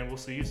 And we'll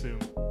see you soon.